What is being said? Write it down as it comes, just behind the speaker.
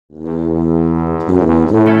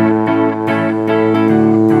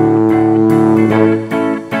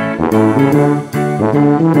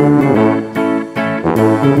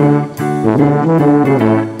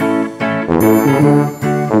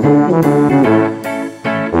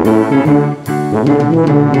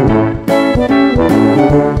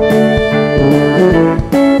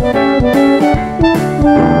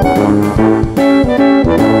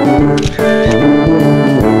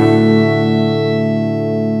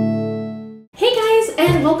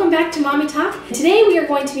Today we are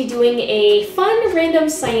going to be doing a fun random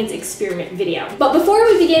science experiment video. But before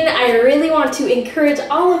we begin, I really want to encourage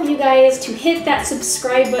all of you guys to hit that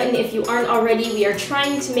subscribe button if you aren't already. We are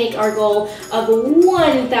trying to make our goal of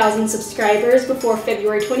 1,000 subscribers before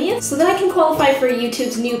February 20th so that I can qualify for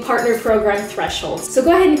YouTube's new partner program threshold. So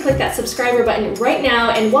go ahead and click that subscriber button right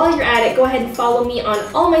now, and while you're at it, go ahead and follow me on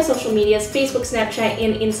all my social medias, Facebook, Snapchat,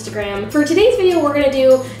 and Instagram. For today's video, we're gonna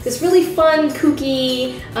do this really fun,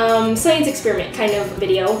 kooky science experiment kind of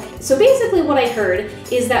video. So basically what I heard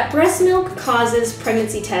is that breast milk causes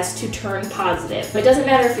pregnancy tests to turn positive. It doesn't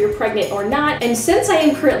matter if you're pregnant or not, and since I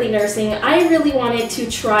am currently nursing, I really wanted to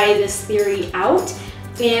try this theory out,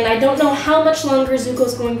 and I don't know how much longer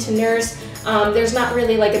Zuko's going to nurse. There's not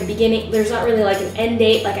really like a beginning, there's not really like an end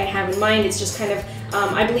date like I have in mind. It's just kind of,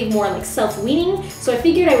 I believe, more like self-weaning. So I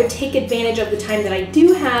figured I would take advantage of the time that I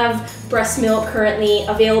do have breast milk currently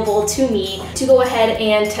available to me to go ahead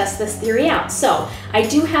and test this theory out. So I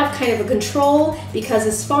do have kind of a control because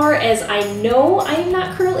as far as I know, I am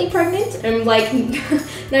not currently pregnant. I'm like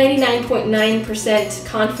 99.9%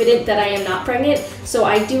 confident that I am not pregnant. So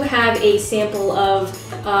I do have a sample of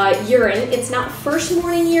urine. It's not first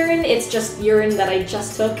morning urine, it's just urine that I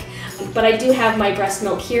just took. But I do have my breast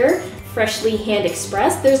milk here, freshly hand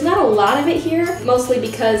expressed. There's not a lot of it here, mostly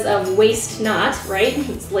because of waste not, right?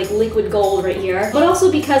 It's like liquid gold right here. But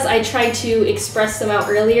also because I tried to express some out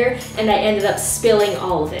earlier and I ended up spilling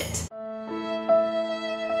all of it.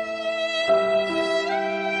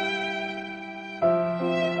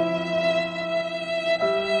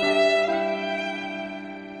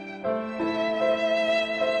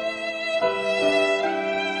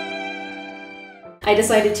 I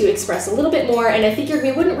decided to express a little bit more, and I figured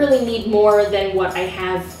we wouldn't really need more than what I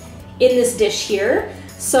have in this dish here.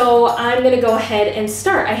 So I'm gonna go ahead and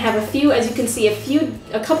start. I have a few, as you can see,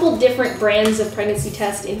 a couple different brands of pregnancy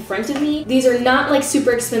tests in front of me. These are not like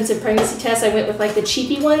super expensive pregnancy tests. I went with like the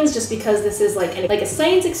cheapy ones just because this is like a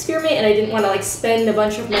science experiment and I didn't want to like spend a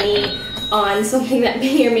bunch of money on something that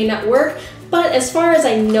may or may not work. But as far as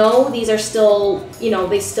I know, these are still, you know,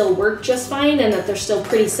 they still work just fine and that they're still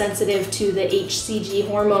pretty sensitive to the HCG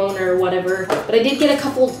hormone or whatever. But I did get a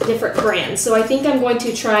couple different brands. So I think I'm going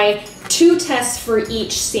to try 2 tests for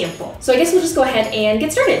each sample. So I guess we'll just go ahead and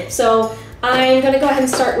get started. So I'm gonna go ahead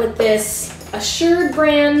and start with this Assured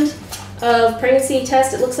brand of pregnancy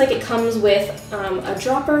test. It looks like it comes with a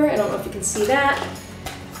dropper. I don't know if you can see that.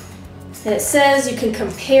 And it says you can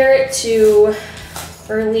compare it to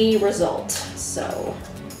early result. So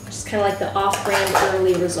just kind of like the off-brand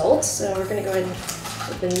early results. So we're gonna go ahead and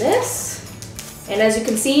open this. And as you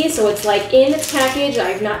can see, so it's like in its package.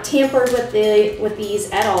 I've not tampered with these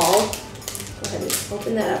at all. Go ahead and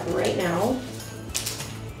open that up right now.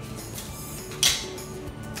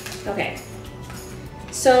 Okay.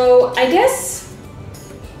 So I guess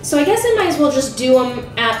I might as well just do them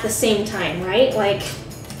at the same time, right? Like,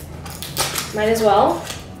 might as well.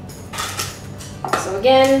 So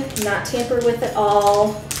again, not tampered with at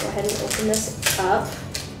all. Go ahead and open this up.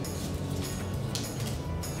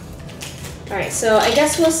 All right, so I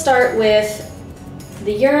guess we'll start with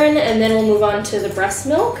the urine and then we'll move on to the breast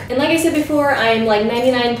milk. And like I said before, I'm like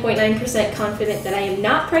 99.9% confident that I am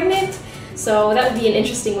not pregnant. So that would be an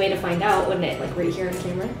interesting way to find out, wouldn't it? Like right here on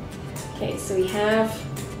camera. Okay, so we have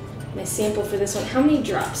my sample for this one. How many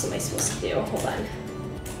drops am I supposed to do? Hold on.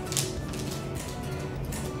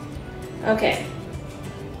 Okay.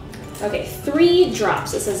 Okay, 3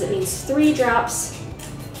 drops. It says it needs 3 drops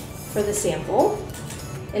for the sample.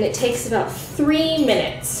 And it takes about 3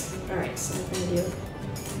 minutes. All right, so I'm gonna do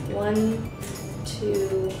 1,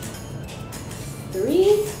 2,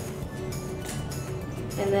 3.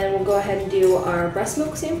 And then we'll go ahead and do our breast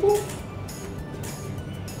milk sample.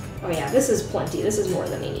 Oh yeah, this is plenty. This is more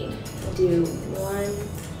than I need. We'll do 1,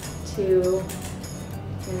 2,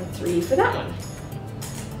 and 3 for that one.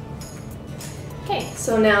 Okay,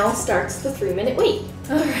 so now starts the 3-minute wait.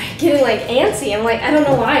 All right, getting like antsy. I'm like, I don't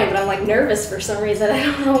know why, but I'm like nervous for some reason. I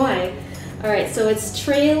don't know why. All right, so it's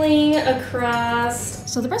trailing across.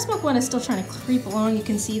 So the breast milk one is still trying to creep along. You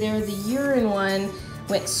can see there the urine one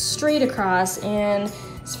went straight across, and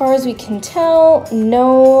As far as we can tell,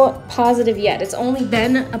 no positive yet. It's only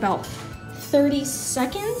been about 30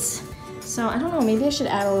 seconds. So I don't know, maybe I should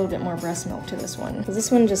add a little bit more breast milk to this one, because this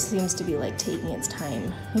one just seems to be like taking its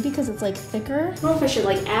time. Maybe because it's like thicker. I don't know if I should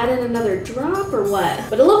like add in another drop or what.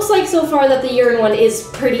 But it looks like so far that the urine one is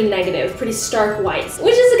pretty negative, pretty stark white,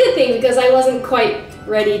 which is a good thing because I wasn't quite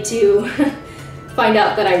ready to find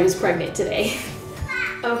out that I was pregnant today.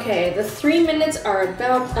 Okay, the 3 minutes are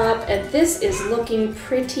about up and this is looking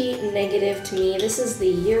pretty negative to me. This is the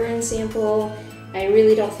urine sample. I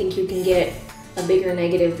really don't think you can get a bigger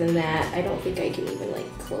negative than that. I don't think I can even like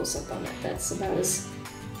close up on it. That's about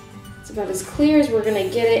as clear as we're gonna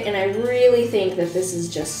get it, and I really think that this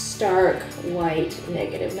is just stark white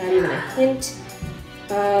negative, not even a hint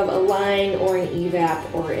of a line or an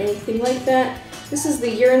evap or anything like that. This is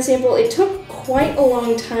the urine sample. It took quite a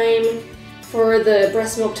long time for the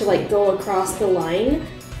breast milk to like go across the line.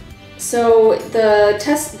 So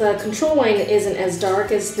the control line isn't as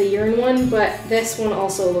dark as the urine one, but this one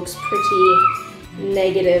also looks pretty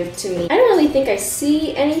negative to me. I don't really think I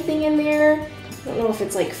see anything in there. I don't know if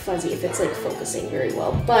it's like fuzzy, if it's like focusing very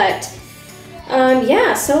well, but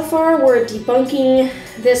yeah, so far we're debunking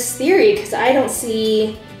this theory because I don't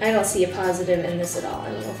see a positive in this at all.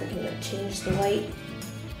 I don't know if I can like change the light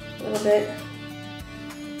a little bit.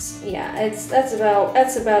 Yeah, that's about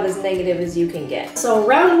as negative as you can get. So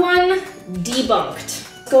round 1 debunked.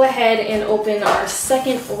 Let's go ahead and open our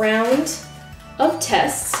second round of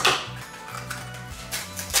tests.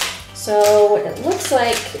 So it looks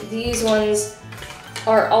like these ones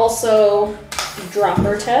are also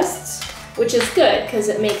dropper tests, which is good because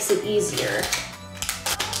it makes it easier.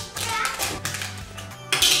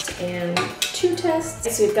 And 2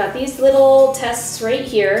 tests. So we've got these little tests right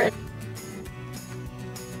here.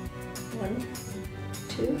 1,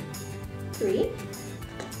 2, 3.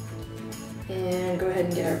 And go ahead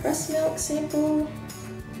and get our breast milk sample.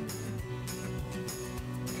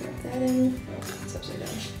 Drop that in. Oh, it's upside down.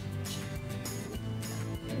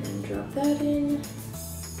 And drop that in.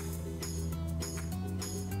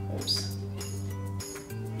 Oops.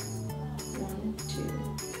 1,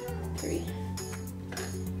 2, 3.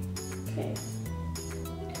 Okay.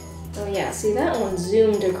 Oh yeah, see that one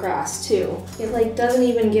zoomed across too. It like doesn't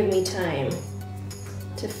even give me time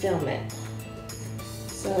to film it.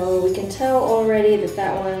 So we can tell already that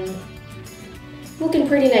that one looking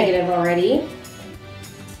pretty negative already.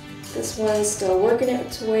 This one's still working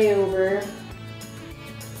its way over.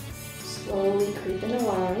 Slowly creeping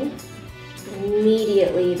along.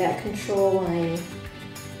 Immediately that control line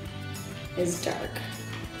is dark.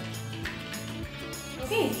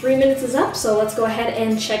 Okay, 3 minutes is up, so let's go ahead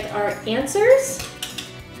and check our answers.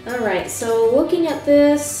 All right, so looking at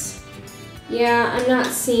this, yeah, I'm not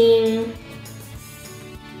seeing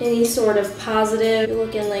any sort of positive. You're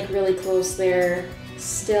looking like really close there.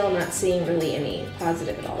 Still not seeing really any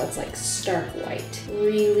positive at all. That's like stark white.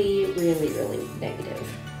 Really, really, really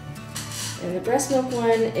negative. And the breast milk one,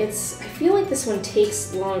 I feel like this one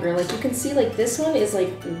takes longer. Like you can see like this one is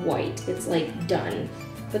like white. It's like done.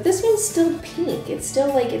 But this one's still pink. It's still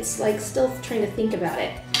still trying to think about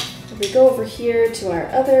it. If we go over here to our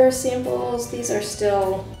other samples, these are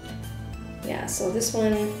still, yeah, so this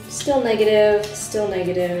one, still negative, still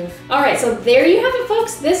negative. All right, so there you have it,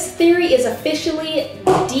 folks. This theory is officially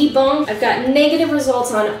debunked. I've got negative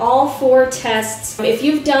results on all 4 tests. If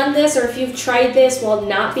you've done this or if you've tried this while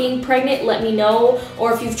not being pregnant, let me know.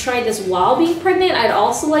 Or if you've tried this while being pregnant, I'd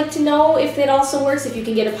also like to know if it also works, if you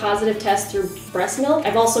can get a positive test through breast milk.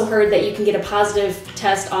 I've also heard that you can get a positive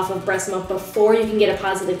test off of breast milk before you can get a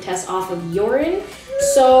positive test off of urine.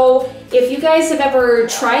 So if you guys have ever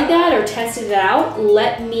tried that or tested it out,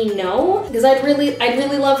 let me know, because I'd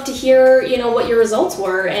really love to hear, you know, what your results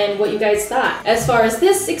were and what you guys thought. As far as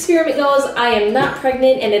this experiment goes, I am not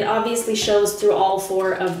pregnant, and it obviously shows through all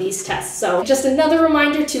 4 of these tests. So just another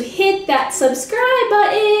reminder to hit that subscribe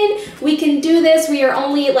button. We can do this. We are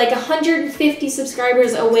only like 150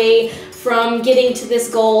 subscribers away from getting to this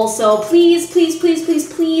goal. So please, please, please,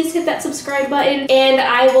 please, please hit that subscribe button, and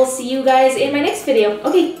I will see you guys in my next video.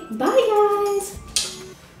 Okay, bye guys.